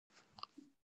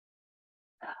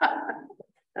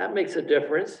That makes a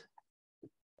difference.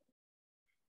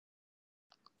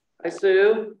 Hi,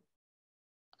 Sue.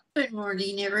 Good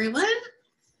morning, everyone.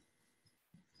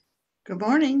 Good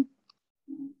morning.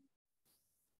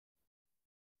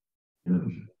 The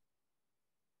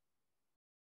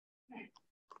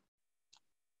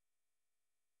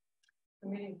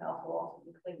meeting house will also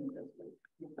be cleaned this week.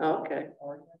 Okay.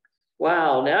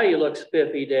 Wow, now you look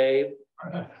spiffy, Dave.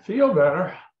 I feel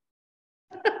better.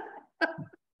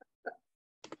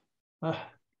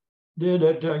 Did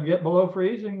it get below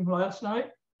freezing last night?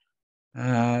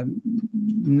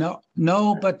 No,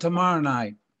 but tomorrow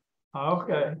night.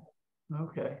 Okay,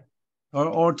 okay.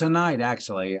 Or tonight,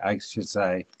 actually, I should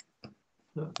say.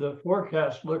 The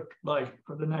forecast looked like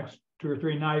for the next 2 or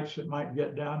 3 nights, it might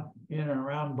get down in and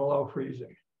around below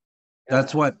freezing.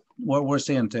 That's what we're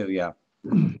seeing too, yeah.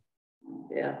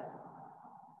 Yeah.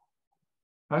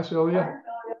 Hi, Sylvia.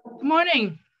 Good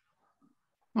morning.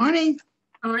 Morning.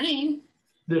 Morning.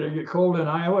 Did it get cold in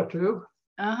Iowa too?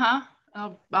 Uh-huh.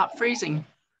 About freezing.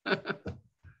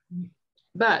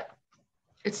 But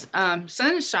it's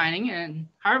sun is shining and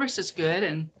harvest is good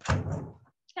and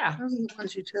yeah. Those are the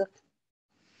ones you took.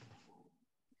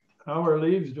 How are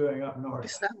leaves doing up north?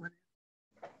 It's that one.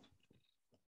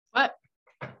 What?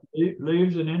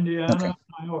 Leaves in Indiana, Okay.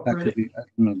 Iowa, That pretty. could be,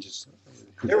 I'm gonna just.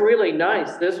 They're really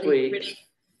nice this week.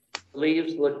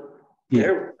 Leaves look,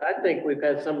 Yeah. I think we've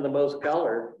had some of the most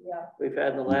color Yeah. we've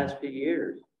had in the last few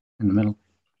years. In the middle.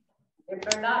 If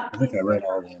they're not. I think I read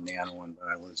all the Indiana one, but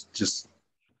I was just.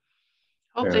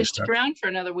 Hope Very they stick sorry. around for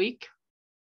another week.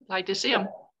 Like to see them.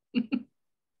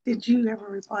 Did you ever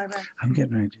reply back? I'm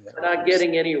getting ready to do that. We're not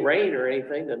getting any rain or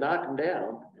anything to knock them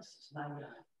down.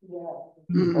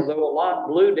 Mm. Although a lot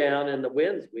blew down in the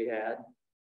winds we had.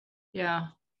 Yeah.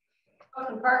 Up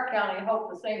in Park County, I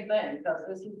hope the same thing, because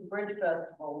this is the Bridge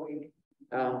Festival week.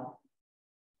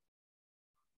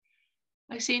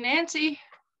 I see Nancy.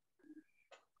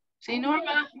 See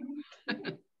Norma. I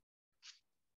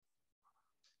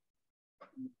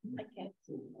can't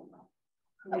see them.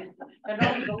 I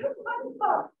don't know.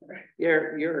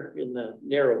 You're in the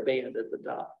narrow band at the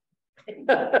top.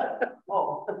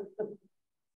 Oh.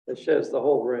 It shows the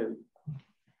whole room.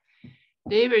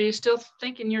 Dave, are you still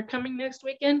thinking you're coming next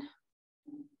weekend?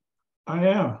 I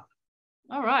am.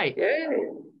 All right. Yay.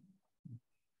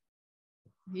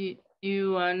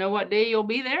 You know what day you'll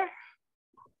be there?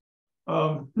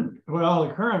 Well,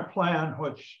 the current plan,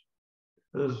 which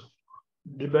is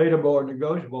debatable or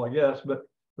negotiable, I guess, but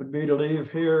would be to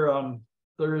leave here on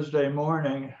Thursday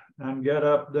morning and get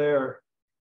up there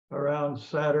around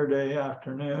Saturday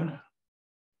afternoon.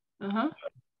 Uh-huh.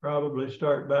 Probably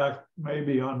start back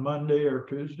maybe on Monday or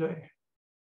Tuesday.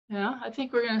 Yeah, I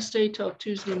think we're gonna stay till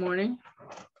Tuesday morning.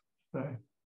 Okay.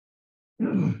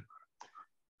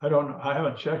 I don't know. I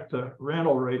haven't checked the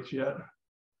rental rates yet.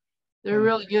 They're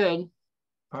really good.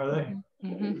 Are they?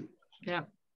 Mm-hmm. Yeah.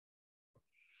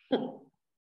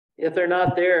 If they're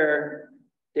not there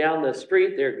down the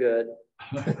street, they're good.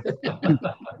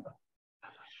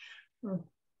 You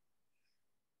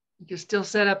can still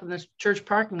set up in the church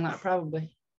parking lot,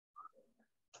 probably.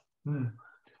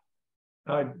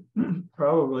 I'd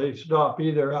probably stop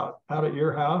either out at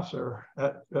your house or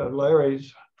at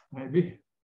Larry's, maybe.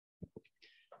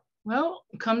 Well,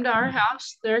 come to our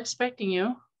house. They're expecting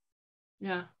you.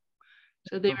 Yeah.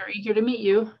 So they were eager to meet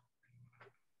you.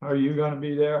 Are you going to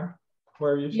be there?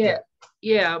 Where are you staying? Yeah.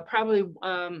 Yeah. Probably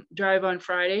drive on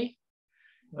Friday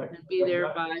Like, and be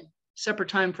there by supper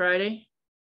time Friday.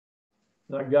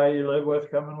 that guy you live with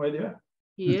coming with you?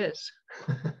 He is.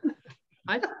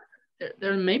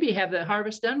 They'll maybe have the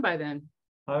harvest done by then.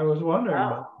 I was wondering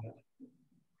about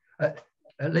that.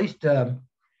 At least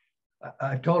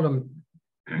I told him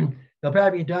they'll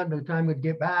probably be done by the time we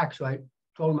get back. So I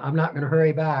told him I'm not going to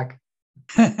hurry back.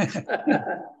 Hey,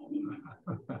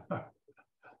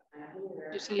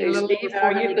 Just Steve, how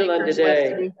are you feeling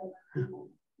today?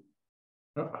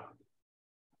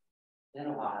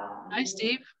 Hi,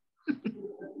 Steve.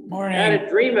 I had a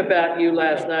dream about you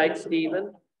last night,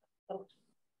 Stephen.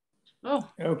 Oh,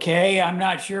 Okay, I'm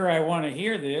not sure I want to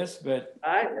hear this, but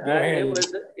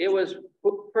It was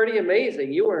pretty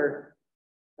amazing. You were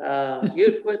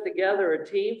you'd put together a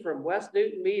team from West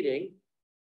Newton Meeting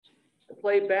to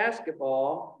play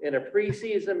basketball in a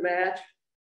preseason match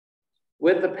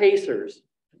with the Pacers.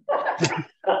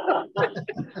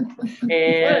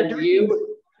 And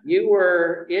you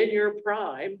were in your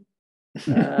prime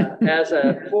as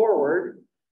a forward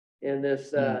in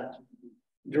this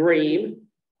dream.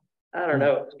 I don't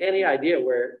know any idea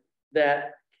where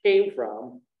that came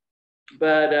from,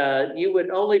 but you would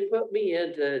only put me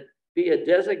in to be a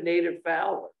designated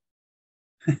fouler.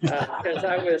 because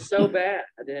I was so bad.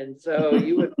 And so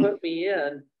you would put me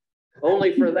in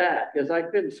only for that because I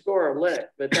couldn't score a lick.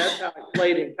 But that's how I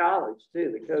played in college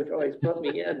too. The coach always put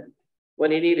me in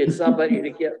when he needed somebody to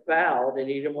get fouled and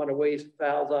he didn't want to waste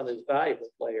fouls on his valuable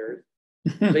players.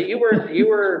 So you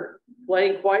were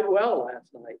playing quite well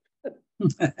last night.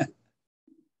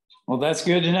 Well, that's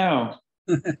good to know.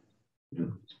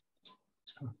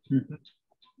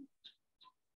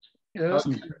 How's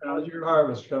your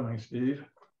harvest coming, Steve?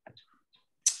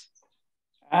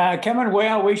 Coming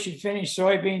well. We should finish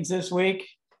soybeans this week.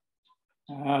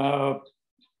 The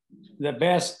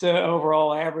best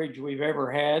overall average we've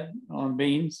ever had on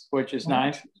beans, which is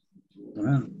nice.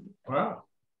 Wow. Wow.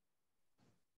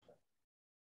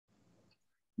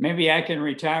 Maybe I can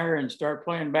retire and start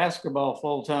playing basketball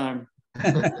full time.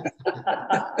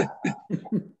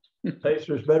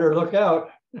 Pacers better look out.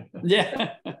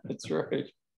 Yeah, that's right.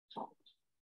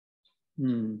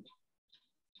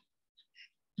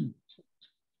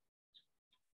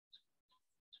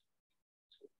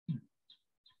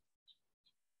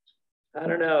 I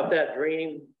don't know if that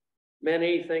dream meant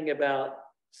anything about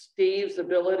Steve's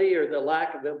ability or the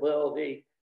lack of ability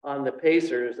on the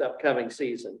Pacers' upcoming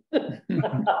season.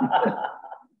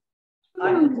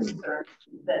 I'm concerned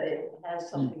that it has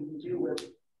something to do with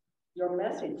your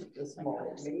message this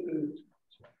morning. Maybe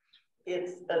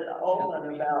it's an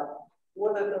omen about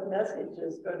whether the message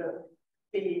is going to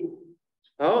be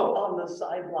on the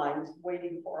sidelines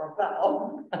waiting for a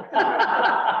foul.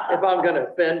 If I'm going to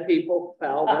offend people,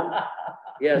 foul them.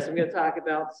 Yes, I'm going to talk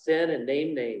about sin and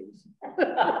name names.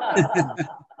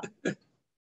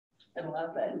 And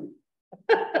love it.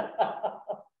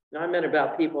 No, I meant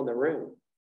about people in the room.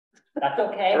 That's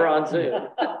okay. Or on Zoom.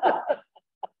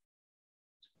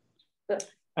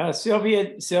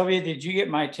 Sylvia, did you get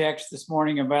my text this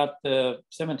morning about the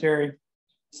cemetery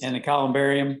and the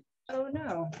columbarium? Oh,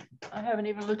 no, I haven't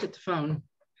even looked at the phone.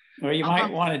 Well, you might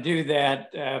want to do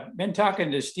that. Been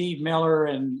talking to Steve Miller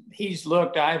and he's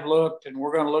looked, I've looked, and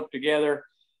we're going to look together.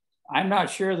 I'm not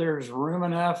sure there's room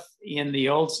enough in the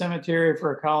old cemetery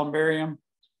for a columbarium.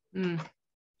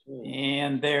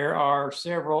 And there are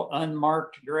several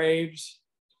unmarked graves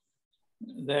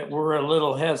that we're a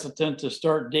little hesitant to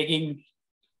start digging.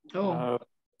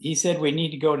 He said we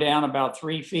need to go down about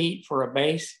 3 feet for a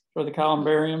base for the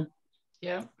columbarium.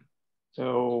 Yeah.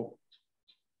 So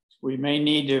we may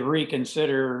need to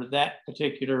reconsider that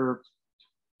particular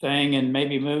thing and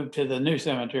maybe move to the new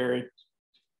cemetery.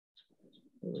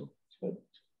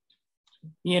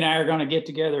 He and I are going to get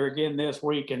together again this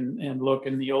week and look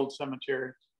in the old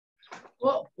cemetery.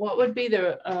 Well, what would be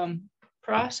the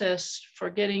process for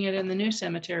getting it in the new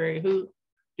cemetery?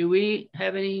 Do we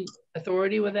have any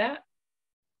authority with that?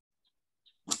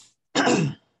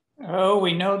 Oh,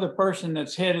 we know the person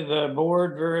that's head of the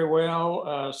board very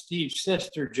well. Steve's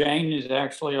sister, Jane, is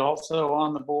actually also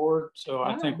on the board. So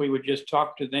I think we would just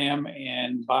talk to them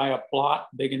and buy a plot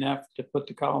big enough to put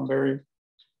the columbarium.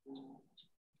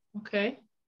 Okay.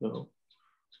 So.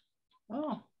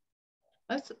 Oh,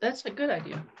 that's a good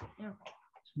idea. Yeah.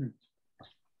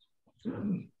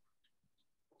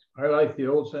 I like the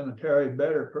old cemetery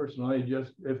better personally,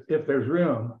 just if there's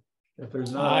room. If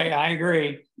there's not. I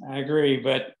agree,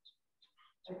 but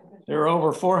there are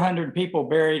over 400 people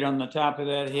buried on the top of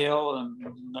that hill, and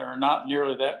there are not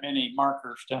nearly that many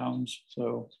marker stones.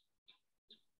 So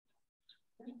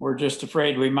we're just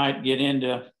afraid we might get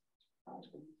into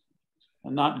a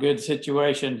not good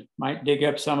situation, might dig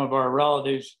up some of our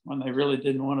relatives when they really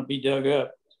didn't want to be dug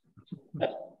up.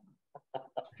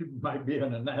 You might be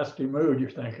in a nasty mood, you're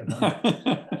thinking. Huh?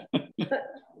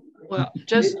 Well,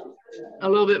 just a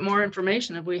little bit more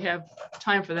information if we have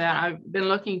time for that. I've been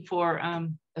looking for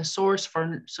a source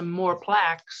for some more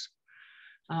plaques.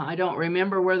 I don't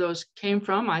remember where those came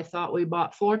from. I thought we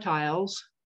bought floor tiles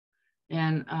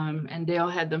and Dale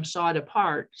had them sawed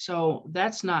apart. So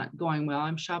that's not going well.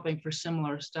 I'm shopping for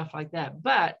similar stuff like that.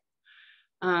 But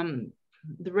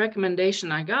the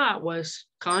recommendation I got was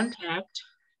contact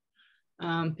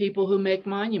people who make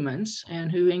monuments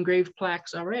and who engrave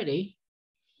plaques already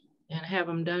and have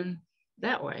them done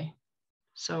that way.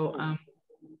 So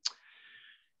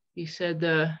he said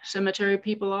the cemetery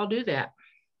people all do that.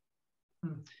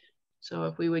 So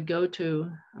if we would go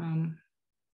to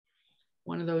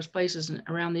one of those places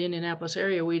around the Indianapolis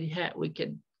area, we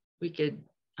could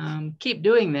keep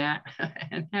doing that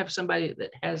and have somebody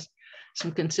that has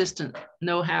some consistent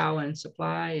know-how and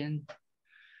supply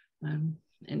and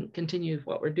continue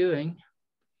what we're doing.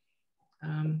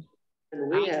 And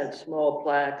we had small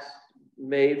plaques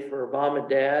made for Mom and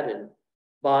Dad and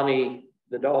Bonnie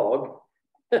the dog.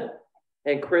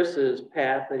 And Chris's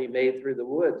path that he made through the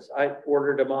woods, I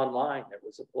ordered them online. There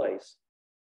was a place,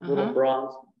 little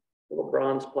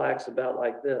bronze plaques about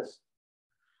like this.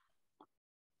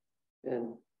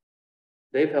 And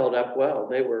they've held up well.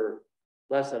 They were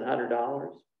less than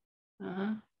 $100.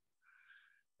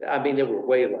 I mean, they were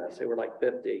way less. They were like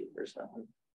 50 or something.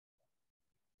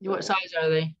 What size are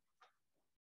they?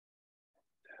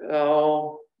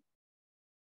 Oh,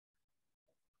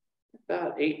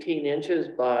 about 18 inches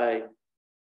by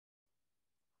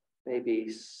maybe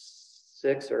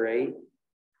 6 or 8.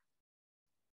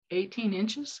 18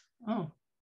 inches? Oh.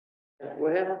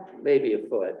 Well, maybe a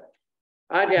foot.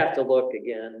 I'd have to look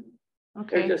again.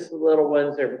 Okay. They're just the little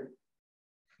ones. They're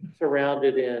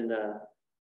surrounded in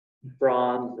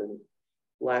bronze and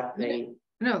black paint.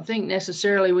 I don't think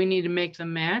necessarily we need to make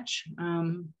them match.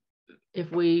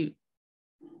 If we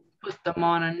put them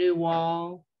on a new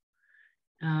wall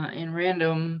in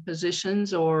random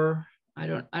positions, or I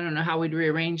don't know how we'd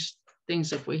rearrange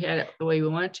things if we had it the way we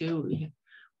want to.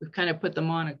 We've kind of put them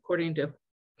on according to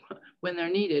when they're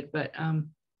needed, but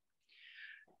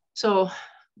so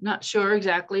not sure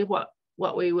exactly what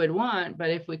we would want,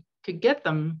 but if we could get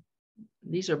them,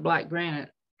 these are black granite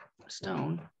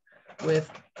stone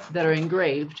that are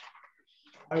engraved.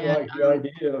 I like the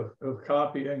idea of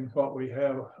copying what we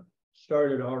have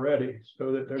started already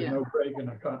so that there's no break in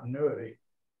the continuity.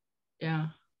 Yeah,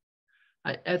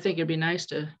 I think it'd be nice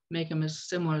to make them as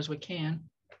similar as we can.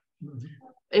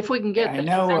 If we can get the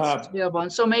available.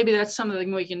 And so maybe that's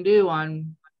something we can do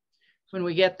on when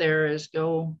we get there, is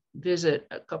go visit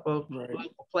a couple of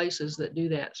local places that do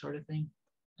that sort of thing.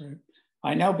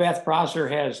 I know Beth Prosser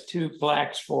has 2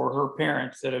 plaques for her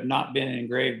parents that have not been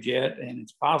engraved yet, and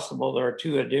it's possible there are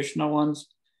 2 additional ones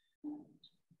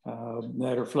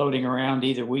that are floating around.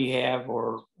 Either we have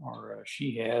or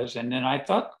she has. And then I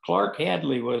thought Clark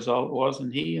Hadley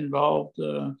wasn't he involved?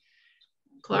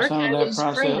 Clark Hadley's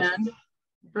friend,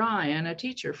 Brian, a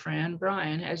teacher friend,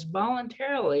 Brian, has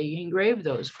voluntarily engraved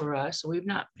those for us. So we've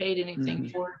not paid anything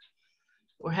for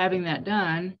having that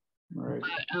done. Right.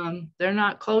 But they're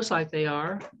not close like they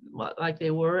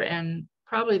were, and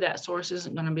probably that source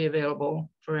isn't going to be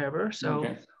available forever.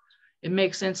 So it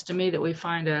makes sense to me that we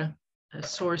find a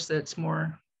source that's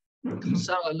more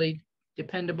solidly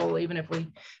dependable, even if we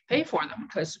pay for them,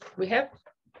 because we have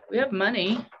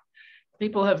money.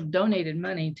 People have donated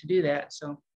money to do that.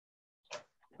 So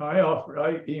I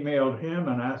emailed him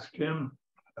and asked him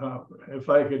if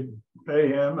I could pay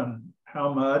him and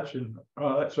how much and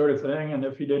that sort of thing. And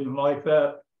if he didn't like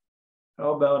that,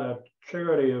 how about a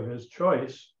charity of his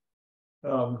choice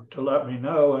to let me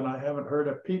know? And I haven't heard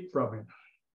a peep from him.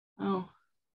 Oh.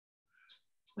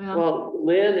 Well,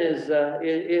 Lynn is,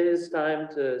 it is time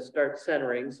to start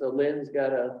centering. So Lynn's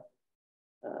got a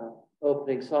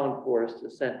opening song for us to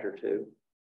center to.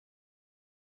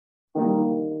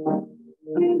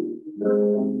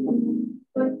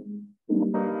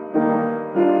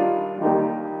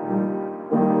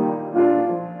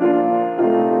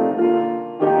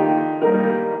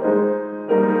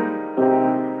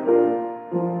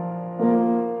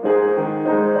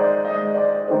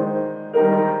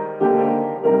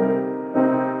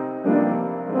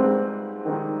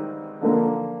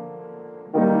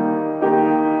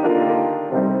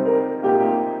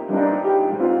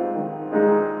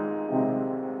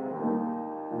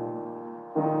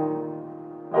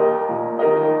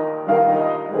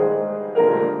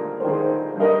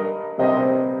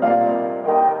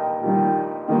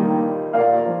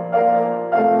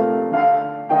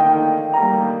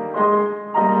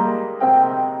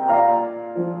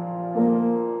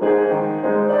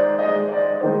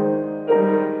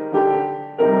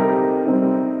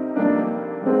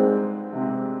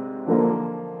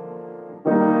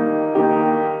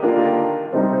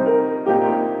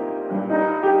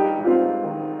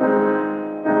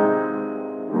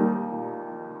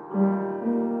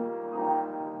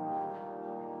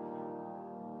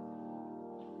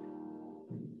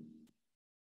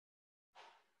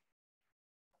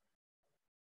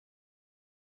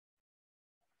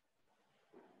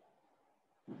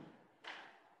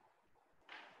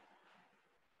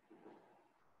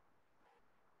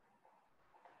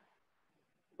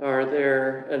 Are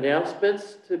there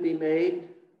announcements to be made?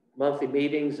 Monthly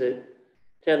meetings at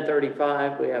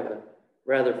 10:35. We have a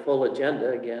rather full agenda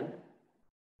again.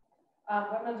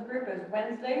 Women's group is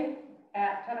Wednesday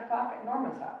at 10 o'clock at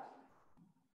Norma's house.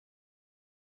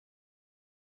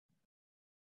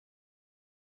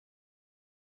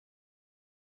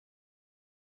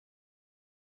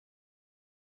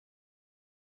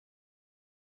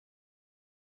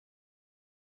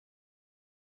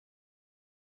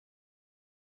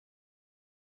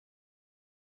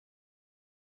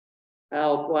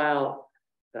 How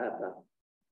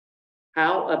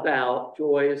about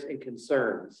joys and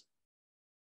concerns?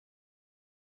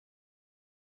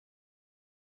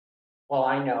 Well,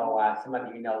 I know some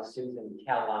of you know Susan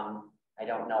Kellum. I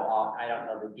don't know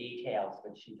the details,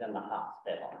 but she's in the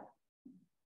hospital.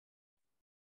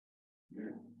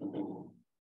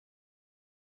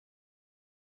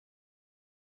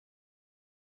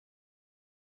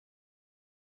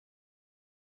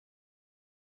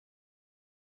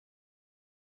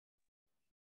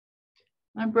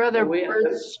 My brother We have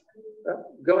Bert's,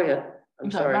 go ahead. I'm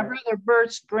my sorry. brother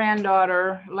Bert's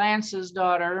granddaughter, Lance's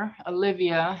daughter,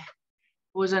 Olivia,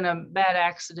 was in a bad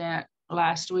accident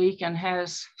last week and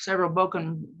has several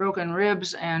broken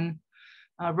ribs and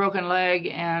a broken leg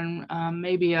and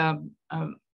maybe a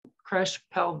crushed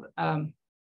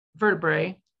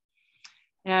vertebrae,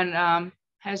 and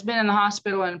has been in the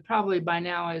hospital and probably by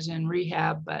now is in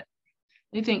rehab, but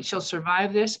they think she'll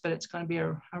survive this, but it's going to be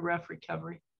a rough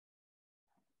recovery.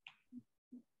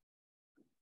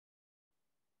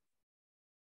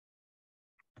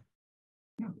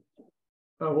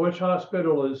 Which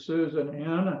hospital is Susan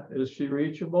in? Is she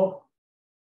reachable?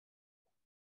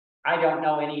 I don't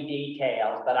know any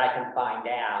details, but I can find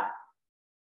out.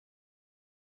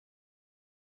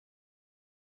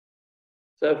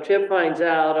 So if Chip finds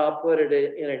out, I'll put it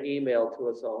in an email to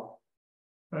us all.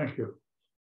 Thank you.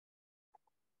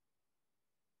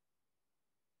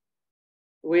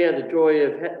 We had the joy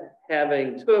of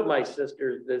having two of my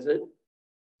sisters visit,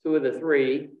 two of the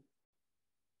three.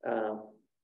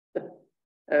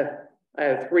 I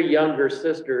have three younger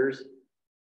sisters.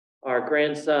 Our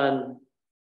great-grandson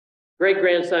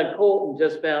Colton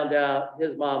just found out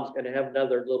his mom's going to have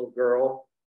another little girl.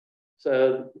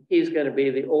 So he's going to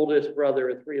be the oldest brother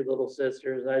of three little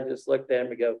sisters. I just looked at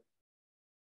him and go,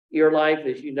 your life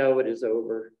as you know it is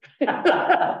over.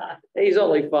 He's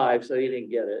only 5, so he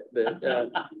didn't get it.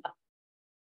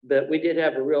 But we did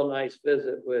have a real nice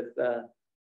visit with the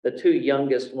two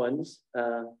youngest ones.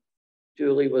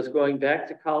 Julie was going back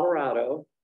to Colorado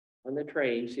on the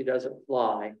train. She doesn't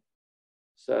fly.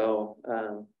 So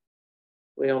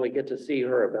we only get to see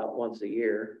her about once a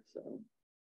year. So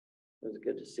it was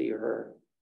good to see her.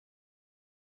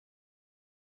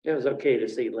 It was okay to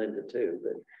see Linda too,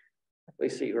 but we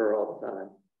see her all the time.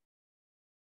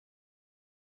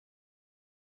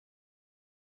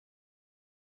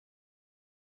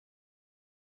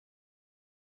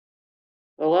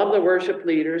 Well, I'm the worship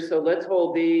leader, so let's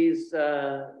hold these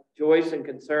joys and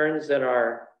concerns in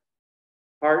our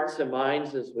hearts and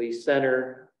minds as we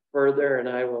center further, and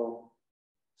I will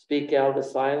speak out of the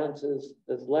silence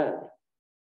as led.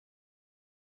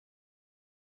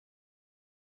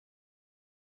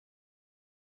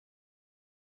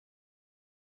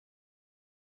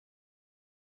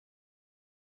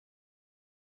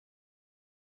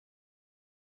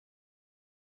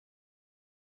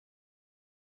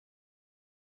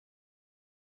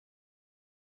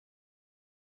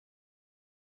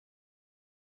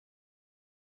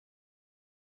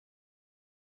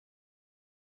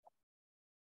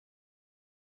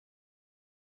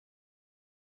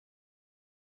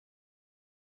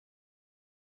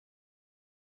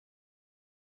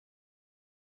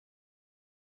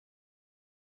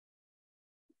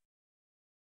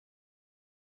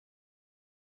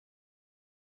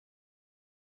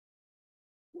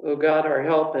 Oh God, our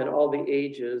help in all the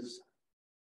ages,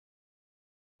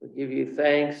 we give you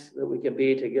thanks that we can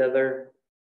be together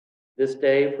this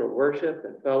day for worship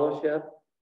and fellowship.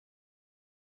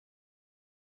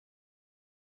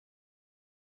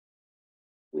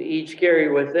 We each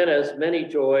carry within us many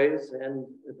joys and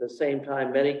at the same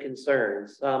time many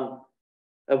concerns, some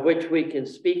of which we can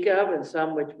speak of and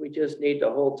some which we just need to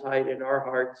hold tight in our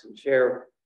hearts and share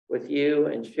with you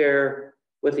and share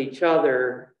with each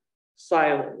other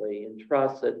silently and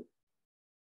trust that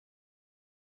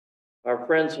our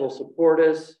friends will support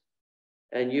us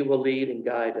and you will lead and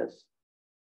guide us.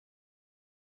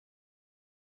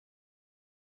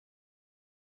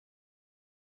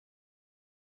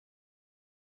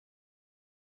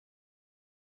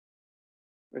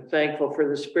 We're thankful for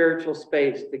the spiritual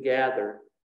space to gather,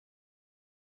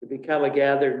 to become a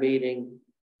gathered meeting,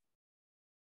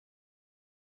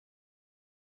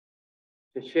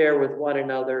 to share with one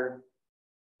another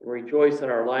and rejoice in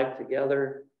our life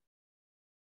together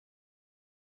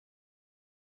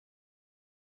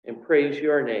and praise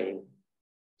your name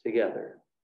together.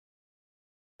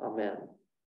 Amen.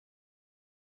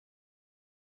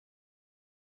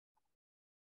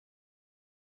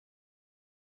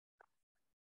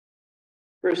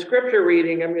 For scripture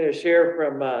reading, I'm going to share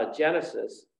from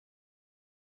Genesis.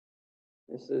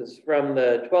 This is from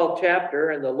the 12th chapter.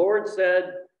 And the Lord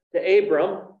said to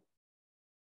Abram,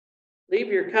 leave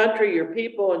your country, your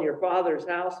people, and your father's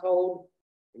household,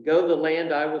 and go to the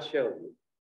land I will show you.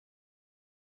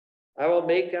 I will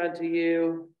make unto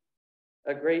you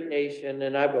a great nation,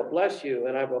 and I will bless you,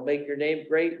 and I will make your name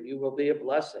great, and you will be a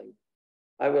blessing.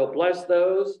 I will bless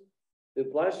those who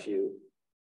bless you,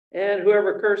 and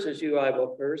whoever curses you, I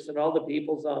will curse, and all the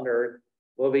peoples on earth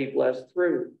will be blessed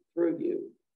through you.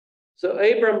 So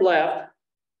Abram left,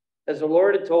 as the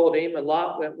Lord had told him, and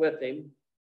Lot went with him.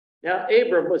 Now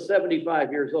Abram was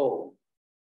 75 years old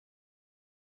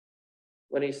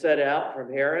when he set out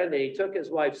from Haran, and he took his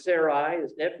wife Sarai,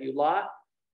 his nephew Lot,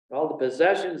 all the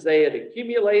possessions they had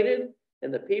accumulated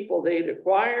and the people they'd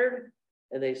acquired,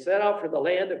 and they set out for the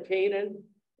land of Canaan,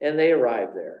 and they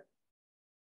arrived there.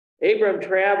 Abram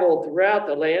traveled throughout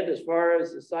the land as far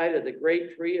as the site of the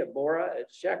great tree of Morah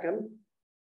at Shechem.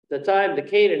 At the time the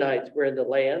Canaanites were in the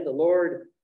land, the Lord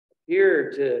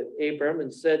appeared to Abram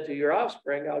and said, to your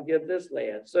offspring, I'll give this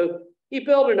land. So he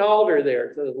built an altar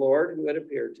there to the Lord who had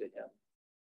appeared to him.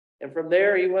 And from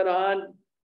there he went on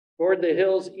toward the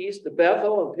hills east of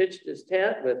Bethel and pitched his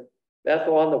tent with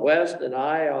Bethel on the west and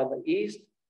Ai on the east.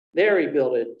 There he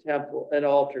built a temple, an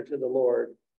altar to the Lord,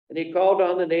 and he called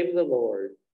on the name of the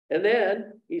Lord. And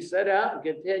then he set out and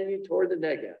continued toward the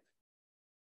Negev.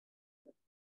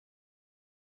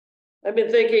 I've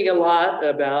been thinking a lot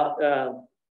about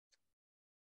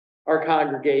our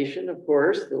congregation, of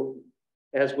course,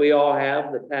 as we all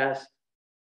have the past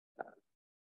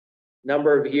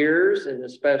number of years, and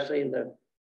especially in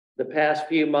the past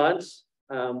few months.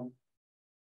 And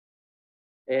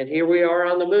here we are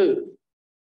on the move,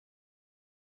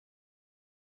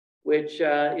 which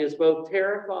is both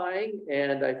terrifying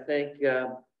and I think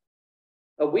a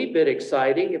wee bit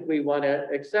exciting if we want to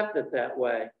accept it that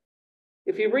way.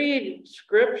 If you read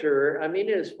scripture, I mean,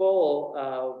 it is full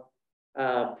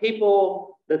of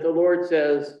people that the Lord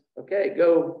says, okay,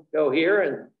 go here,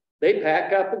 and they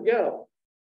pack up and go.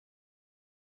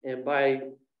 And by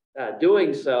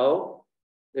doing so,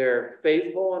 they're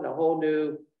faithful, and a whole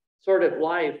new sort of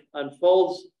life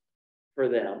unfolds for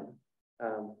them.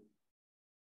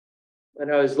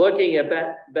 When I was looking at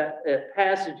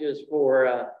passages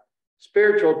for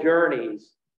spiritual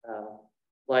journeys,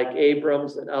 like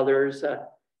Abram's and others,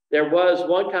 there was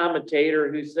one commentator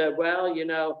who said, well, you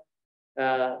know,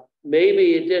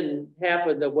 maybe it didn't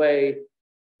happen the way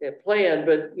it planned,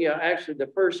 but, you know, actually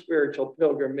the first spiritual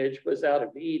pilgrimage was out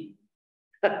of Eden.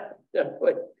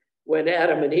 When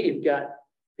Adam and Eve got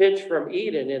pitched from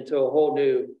Eden into a whole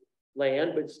new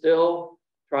land, but still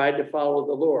tried to follow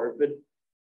the Lord. But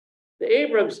the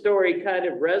Abram story kind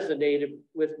of resonated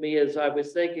with me as I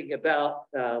was thinking about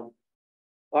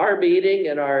our meeting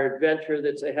and our adventure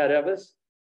that's ahead of us.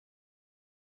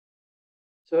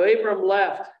 So Abram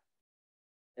left,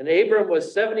 and Abram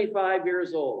was 75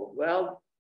 years old. Well,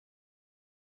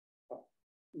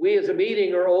 we as a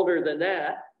meeting are older than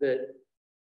that, but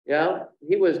yeah,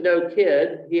 he was no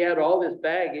kid. He had all this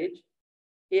baggage.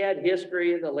 He had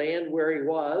history in the land where he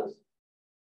was.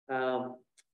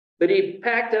 But he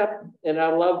packed up, and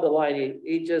I love the line,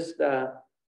 he just,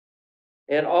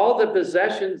 and all the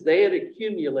possessions they had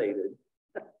accumulated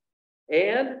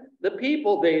and the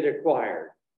people they'd acquired.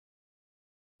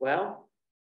 Well,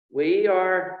 we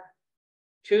are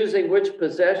choosing which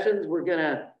possessions we're going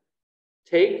to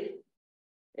take,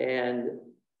 and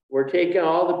we're taking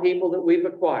all the people that we've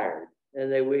acquired,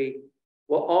 and that we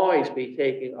will always be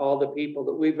taking all the people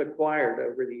that we've acquired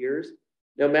over the years,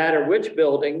 no matter which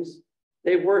buildings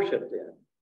they've worshiped in.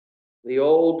 The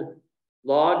old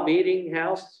log meeting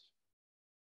house,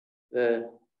 the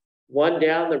one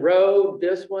down the road,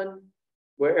 this one,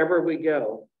 wherever we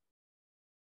go.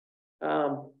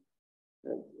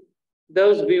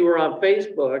 Those of you who are on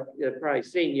Facebook have probably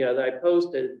seen, you know, that I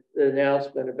posted the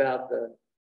announcement about the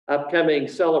upcoming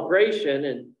celebration,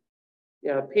 and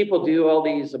you know, people do all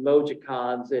these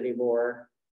emojicons anymore,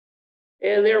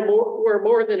 and there were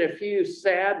more than a few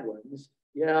sad ones,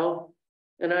 you know.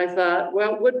 And I thought,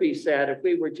 well, it would be sad if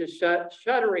we were just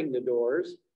shuttering the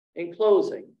doors and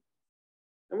closing,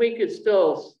 and we could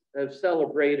still have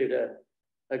celebrated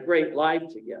a great life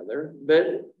together,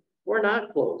 but we're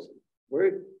not closing.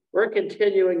 We're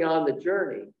continuing on the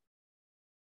journey.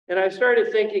 And I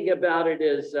started thinking about it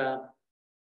as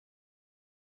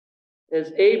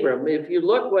Abram. If you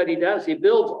look what he does, he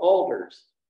builds altars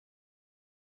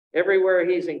everywhere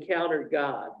he's encountered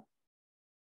God.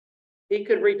 He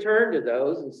could return to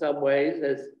those in some ways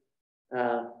as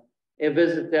and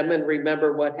visit them and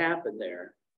remember what happened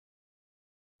there.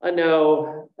 I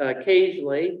know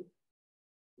occasionally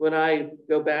when I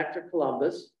go back to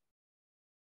Columbus,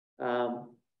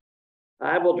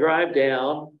 I will drive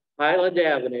down Highland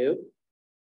Avenue,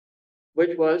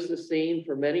 which was the scene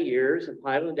for many years of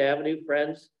Highland Avenue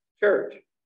Friends Church.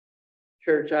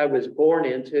 Church I was born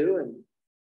into and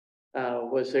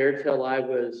was there till I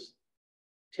was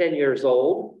 10 years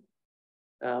old.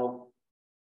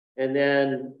 And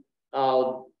then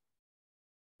I'll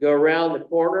go around the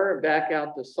corner and back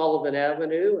out to Sullivan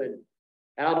Avenue and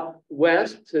out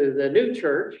west to the new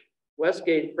church,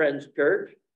 Westgate Friends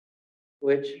Church,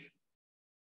 where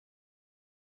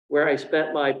I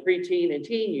spent my preteen and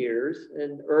teen years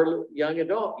and early young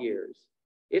adult years.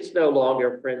 It's no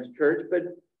longer a Friends Church, but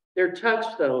they're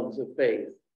touchstones of faith.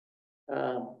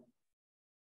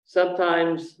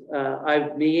 Sometimes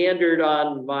I've meandered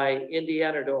on my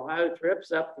Indiana to Ohio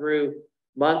trips up through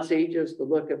Muncie just to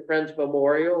look at Friends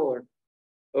Memorial, or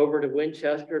over to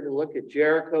Winchester to look at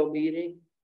Jericho Meeting.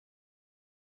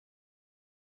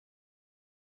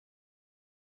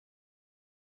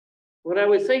 When I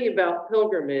was thinking about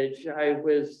pilgrimage, I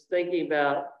was thinking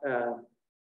about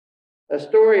a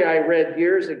story I read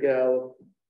years ago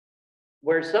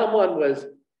where someone was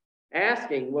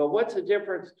asking, well, what's the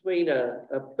difference between a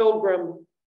pilgrim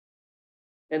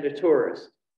and a tourist?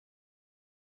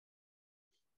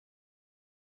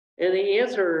 And the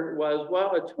answer was,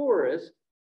 well, a tourist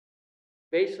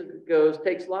basically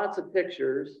takes lots of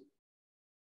pictures,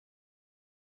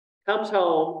 comes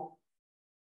home,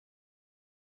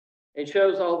 and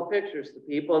shows all the pictures to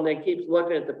people, and then keeps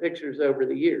looking at the pictures over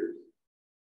the years.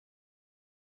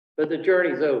 But the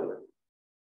journey's over.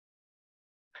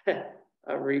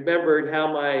 I remembered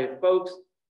how my folks,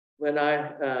 when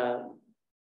I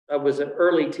was an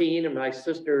early teen and my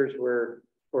sisters were,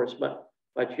 of course,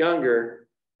 much younger,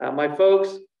 my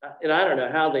folks, and I don't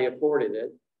know how they afforded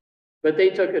it, but they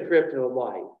took a trip to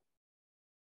Hawaii.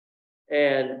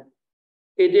 And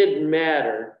it didn't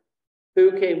matter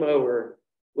who came over.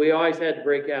 We always had to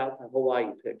break out the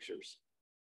Hawaii pictures,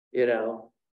 you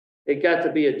know. It got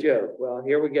to be a joke. Well,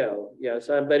 here we go. You know,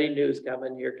 somebody new's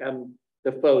coming. Here come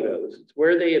the photos. It's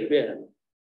where they had been.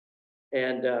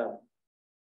 And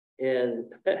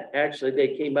actually,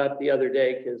 they came up the other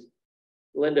day because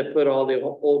Linda put all the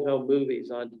old home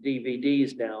movies on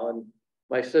DVDs now, and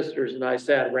my sisters and I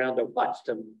sat around and watched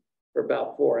them for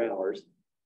about 4 hours.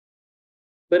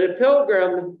 But a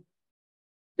pilgrim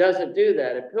doesn't do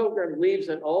that. A pilgrim leaves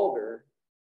an altar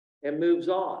and moves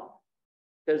on,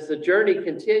 because the journey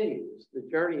continues. The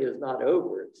journey is not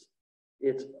over.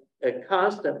 It's a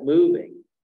constant moving.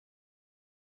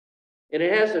 And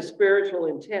it has a spiritual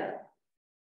intent.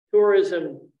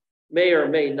 Tourism may or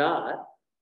may not,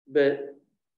 but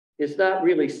it's not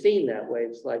really seen that way.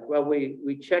 It's like, well,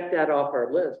 we checked that off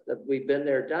our list, that we've been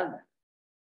there, done that.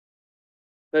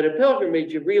 But a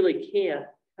pilgrimage, you really can't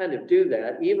kind of do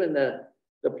that. Even the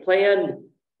planned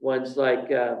ones, like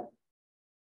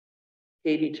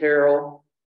Katie Terrell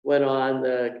went on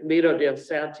the Camino de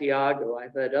Santiago.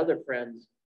 I've had other friends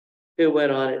who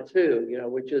went on it too, you know,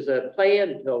 which is a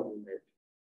planned pilgrimage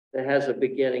that has a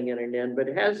beginning and an end, but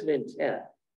it has an intent.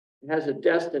 It has a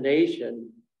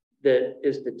destination that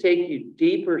is to take you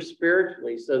deeper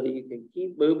spiritually so that you can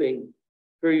keep moving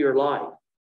through your life.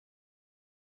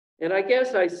 And I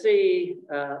guess I see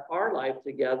our life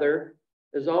together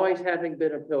as always having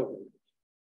been a pilgrimage.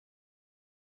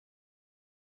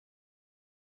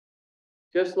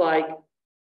 Just like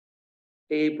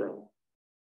Abram.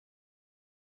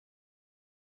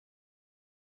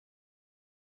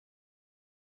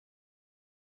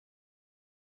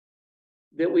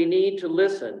 That we need to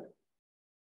listen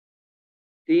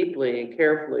deeply and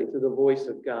carefully to the voice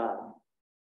of God.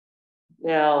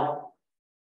 Now,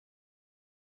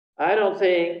 I don't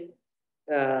think,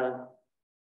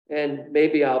 and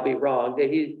maybe I'll be wrong,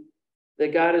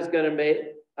 that God is going to make,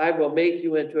 I will make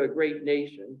you into a great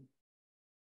nation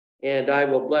and I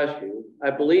will bless you.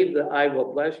 I believe the I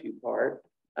will bless you part.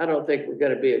 I don't think we're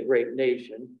going to be a great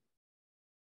nation.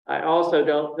 I also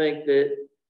don't think that,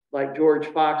 like George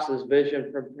Fox's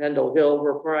vision from Pendle Hill,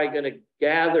 we're probably going to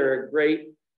gather a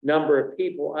great number of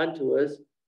people unto us,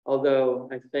 although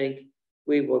I think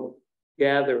we will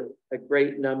gather a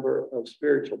great number of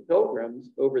spiritual pilgrims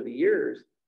over the years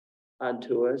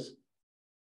unto us.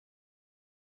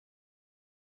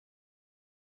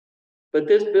 But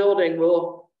this building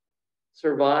will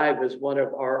survive as one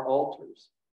of our altars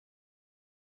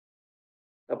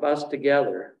of us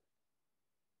together.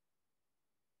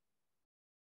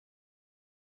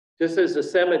 Just as the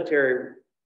cemetery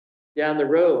down the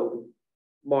road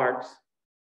marks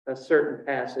a certain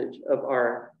passage of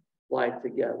our life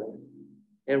together.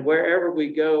 And wherever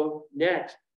we go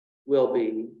next will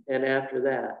be, and after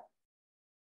that.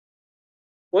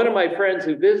 One of my friends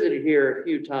who visited here a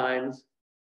few times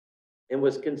and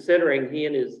was considering, he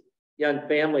and his young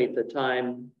family at the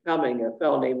time coming, a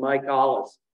fellow named Mike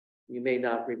Hollis. You may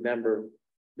not remember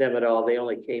them at all. They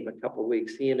only came a couple of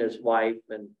weeks, he and his wife,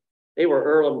 and they were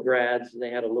Earlham grads and they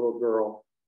had a little girl.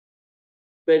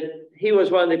 But he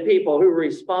was one of the people who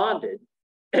responded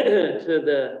to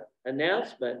the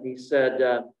announcement. He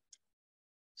said,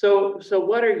 so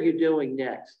what are you doing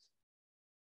next?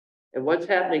 And what's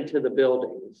happening to the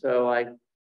building? So I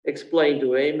explained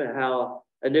to him how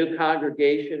a new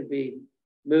congregation would be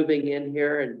moving in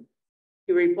here. And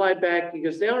he replied back, he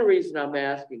goes, the only reason I'm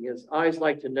asking is I always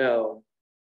like to know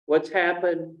what's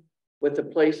happened with the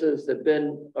places that have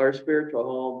been our spiritual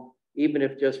home, even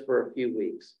if just for a few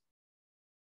weeks.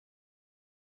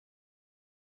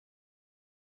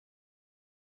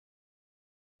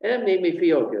 And it made me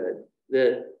feel good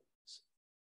that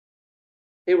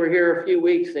they were here a few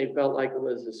weeks. They felt like it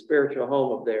was a spiritual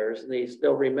home of theirs, and they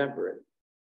still remember it.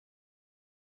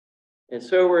 And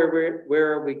so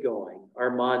where are we going? Our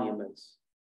monuments,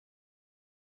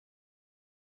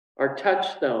 our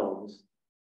touchstones.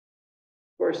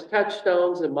 Of course,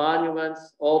 touchstones and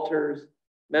monuments, altars,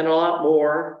 meant a lot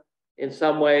more in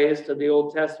some ways to the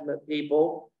Old Testament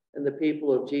people and the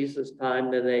people of Jesus'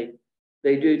 time than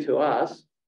they do to us.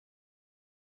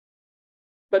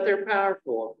 But they're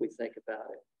powerful if we think about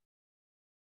it.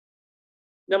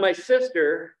 Now, my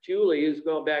sister, Julie, who's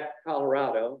going back to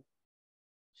Colorado,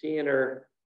 she and her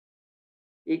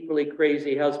equally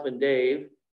crazy husband, Dave,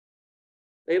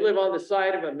 they live on the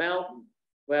side of a mountain.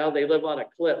 Well, they live on a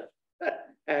cliff,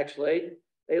 actually.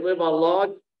 They live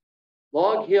on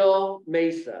Log Hill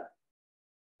Mesa,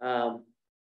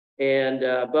 and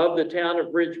above the town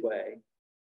of Ridgeway.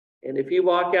 And if you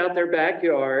walk out their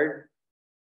backyard,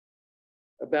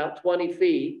 about 20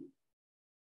 feet,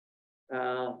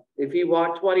 if you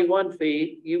walk 21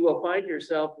 feet, you will find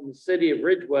yourself in the city of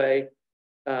Ridgeway,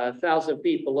 1,000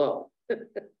 feet below.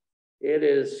 It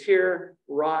is sheer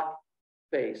rock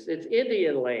face. It's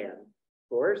Indian land, of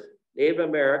course, Native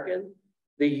American.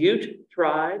 The Ute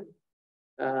tribe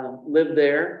lived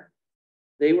there.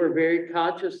 They were very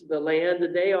conscious of the land,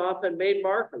 and they often made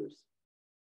markers.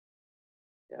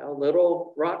 You know,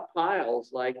 little rock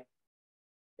piles like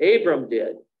Abram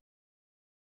did.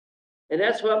 And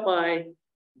that's what my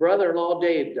brother-in-law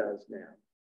Dave does now.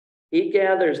 He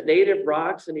gathers native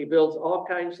rocks and he builds all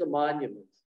kinds of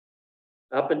monuments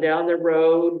up and down the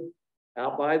road,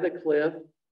 out by the cliff.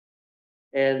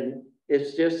 And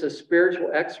it's just a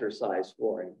spiritual exercise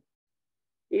for him.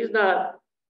 He's not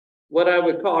what I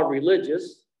would call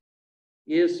religious.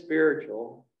 He is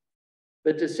spiritual.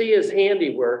 But to see his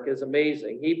handiwork is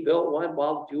amazing. He built one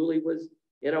while Julie was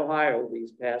in Ohio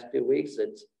these past 2 weeks.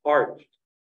 It's arched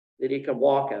that he can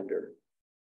walk under.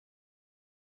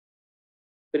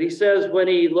 But he says when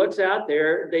he looks out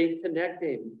there, they connect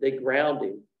him, they ground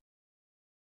him.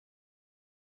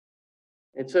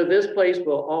 And so this place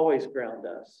will always ground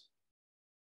us.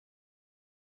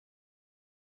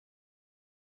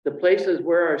 The places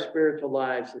where our spiritual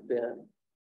lives have been.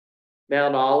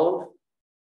 Mount Olive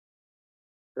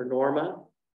for Norma.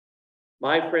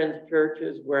 My Friends Church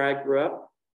is where I grew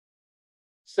up.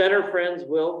 Center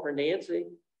Friendsville for Nancy.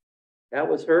 That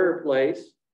was her place.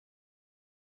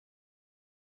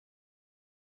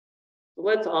 So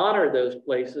let's honor those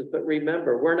places, but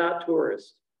remember, we're not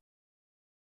tourists.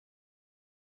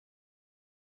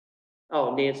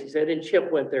 Oh, Nancy said, and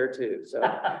Chip went there too. So,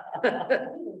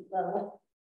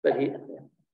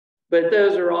 but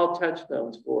those are all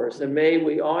touchstones for us, and may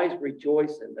we always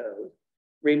rejoice in those,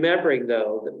 remembering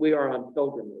though that we are on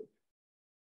pilgrimage.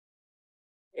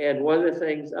 And one of the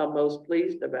things I'm most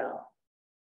pleased about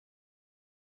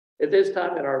at this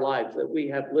time in our lives that we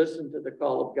have listened to the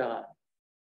call of God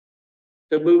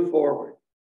to move forward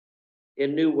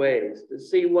in new ways, to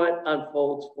see what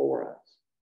unfolds for us,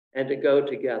 and to go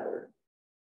together.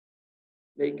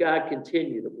 May God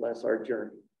continue to bless our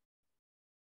journey.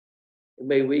 And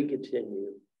may we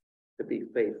continue to be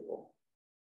faithful.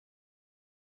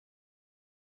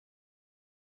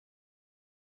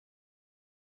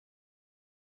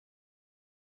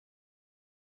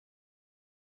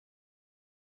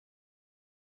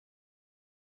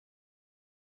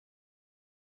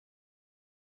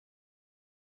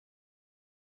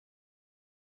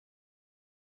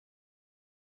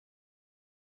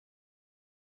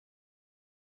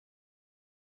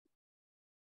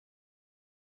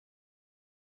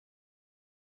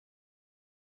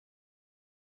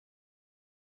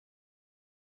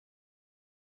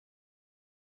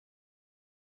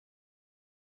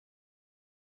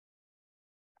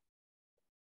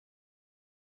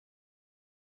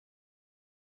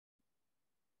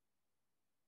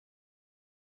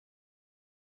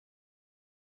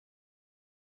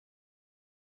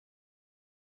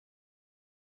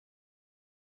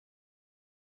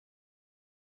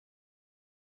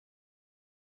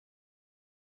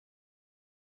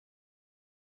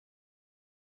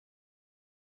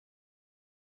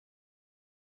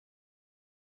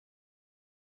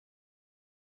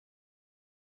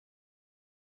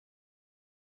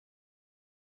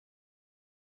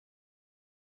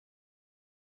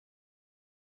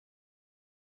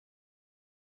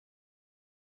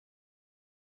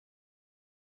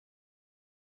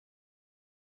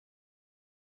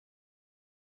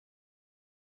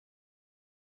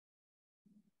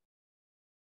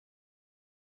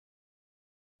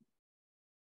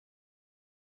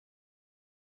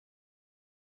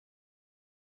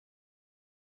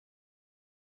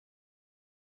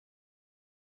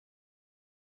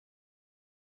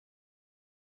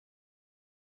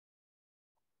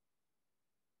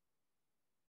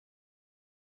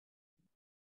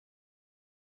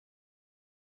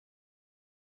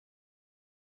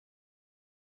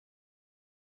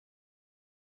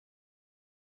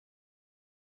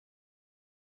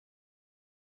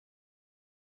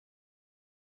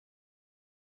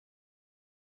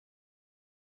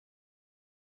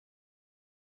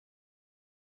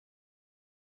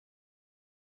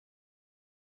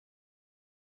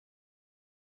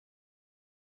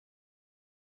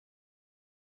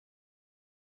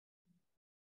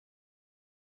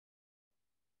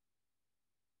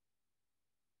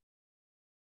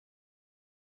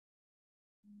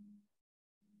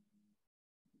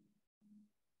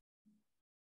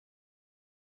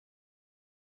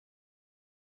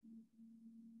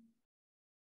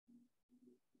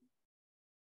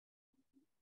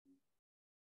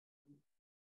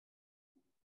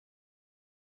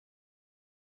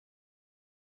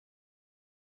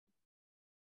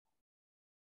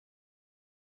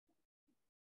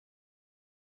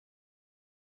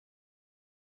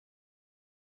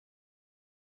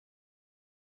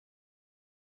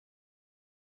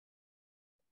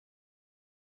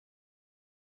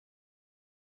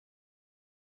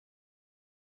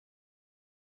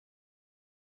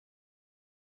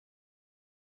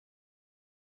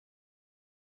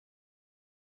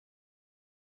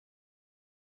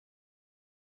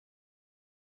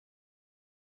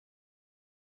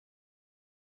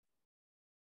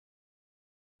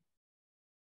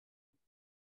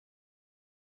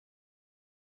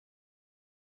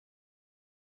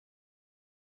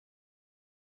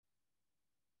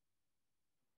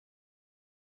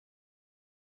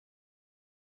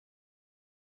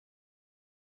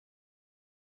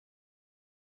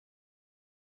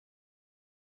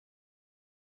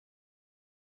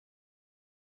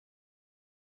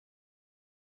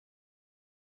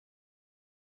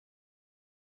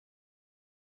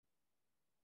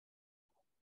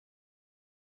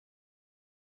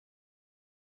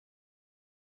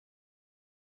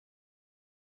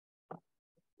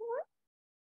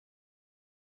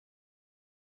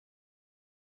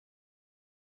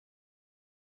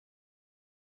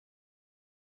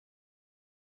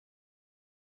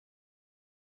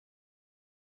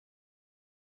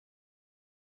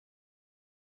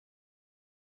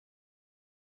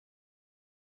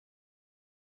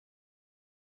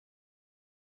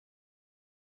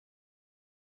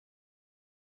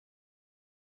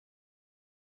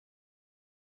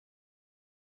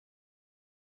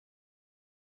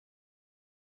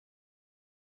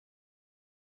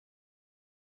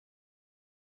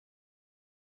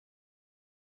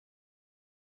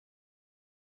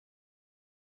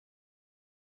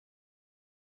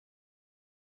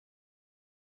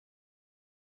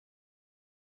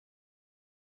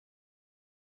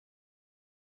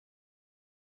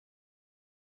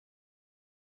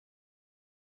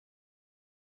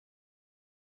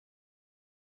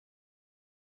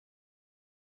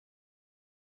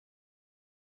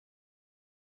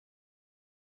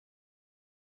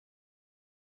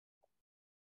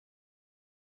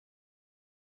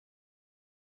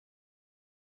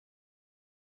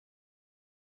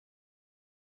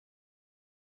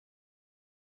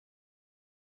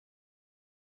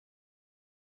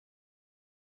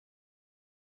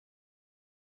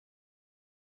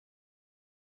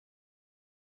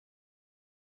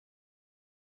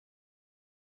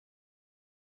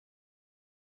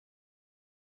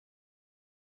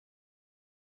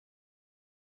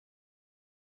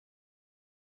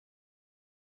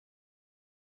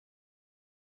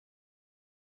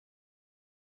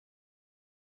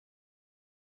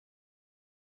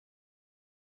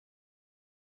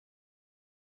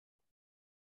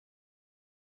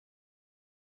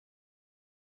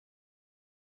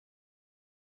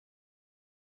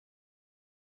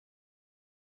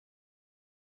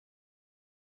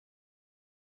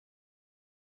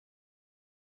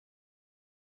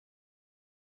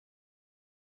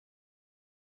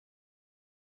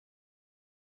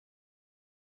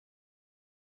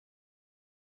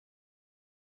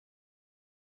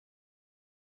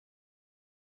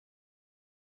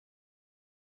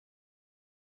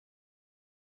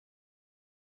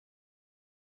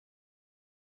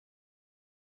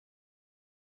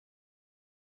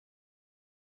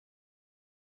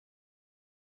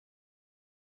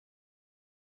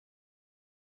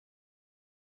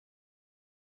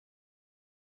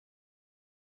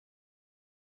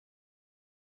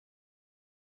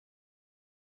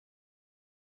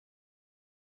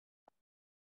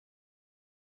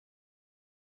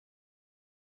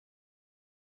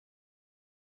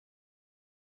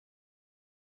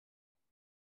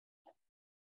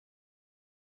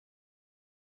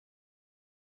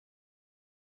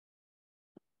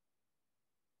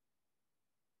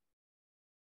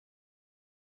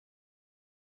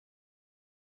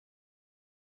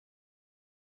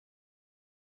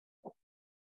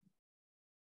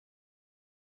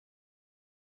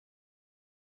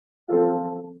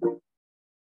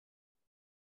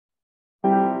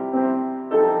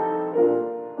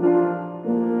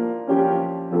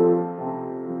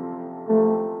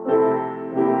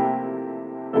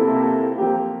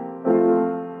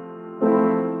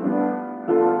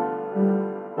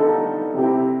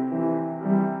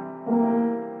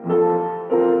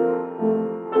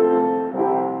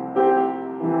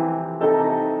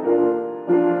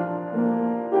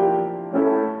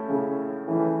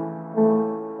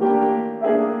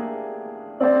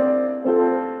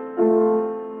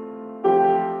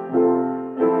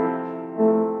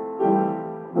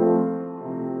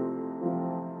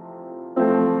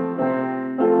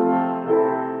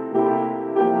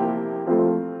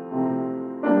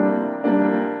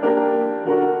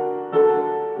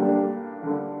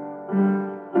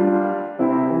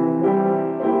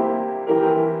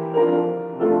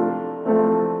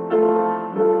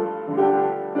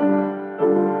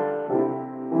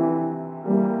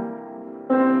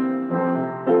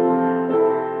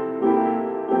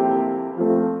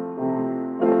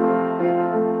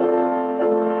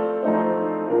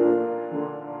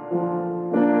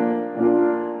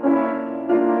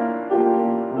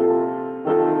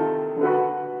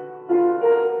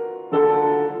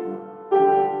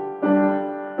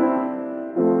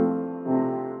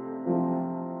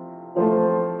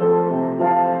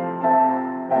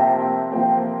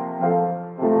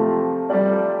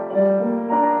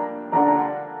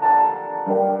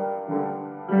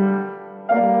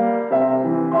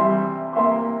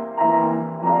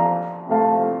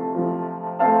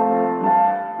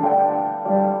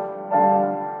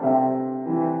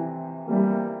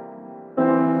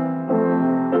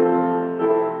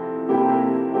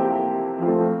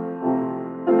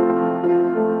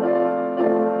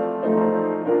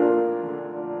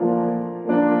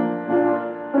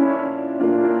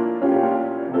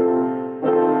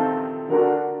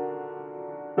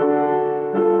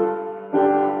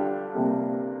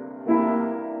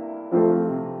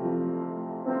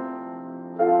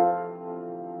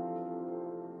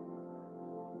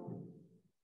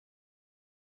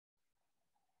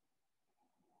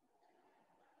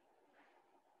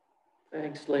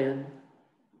 Thanks, Lynn.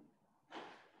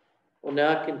 We'll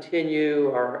now continue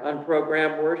our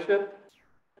unprogrammed worship.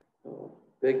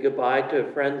 Big goodbye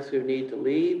to friends who need to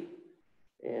leave,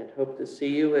 and hope to see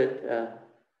you at a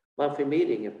monthly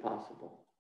meeting if possible.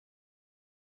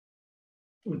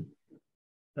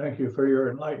 Thank you for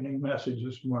your enlightening message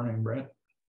this morning, Brent.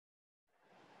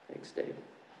 Thanks, Dave.